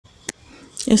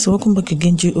Yes, welcome back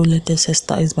again, GO Latest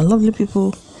Hairstyles. My lovely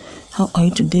people, how are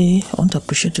you today? I want to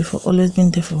appreciate you for always being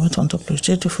there for me. I want to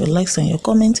appreciate you for your likes and your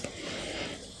comments.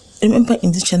 Remember,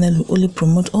 in this channel, we only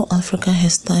promote all African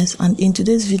hairstyles, and in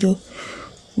today's video,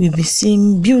 we'll be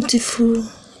seeing beautiful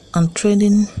and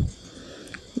trending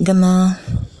Ghana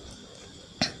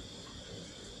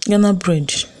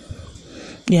braid.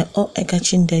 They are all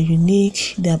eye-catching, they're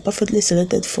unique, they are perfectly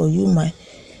selected for you, my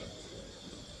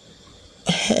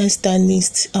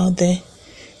hairstylists out there.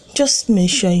 Just make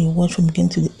sure you watch from beginning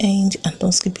to the end and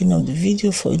don't skip any of the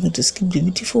video for you to skip the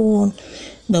beautiful one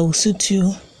that will suit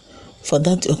you for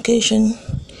that occasion.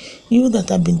 You that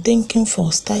have been thinking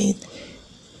for style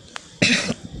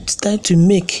to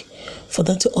make for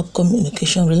that upcoming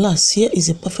occasion, relax. Here is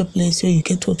a perfect place where you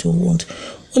get what you want.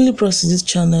 Only press this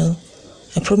channel.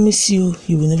 I promise you,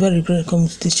 you will never regret coming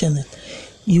to this channel.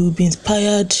 You will be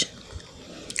inspired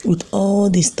with all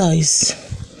the styles.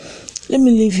 Let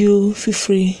me leave you, feel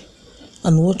free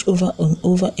and watch over and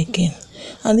over again.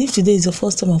 And if today is the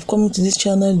first time I've come to this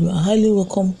channel, you are highly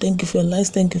welcome. Thank you for your likes,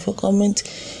 thank you for comment.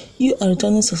 You are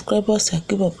returning subscribers. I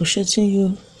keep appreciating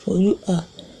you, for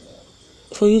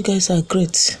you guys are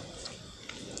great.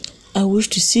 I wish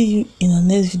to see you in our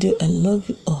next video. I love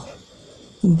you all.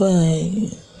 Bye.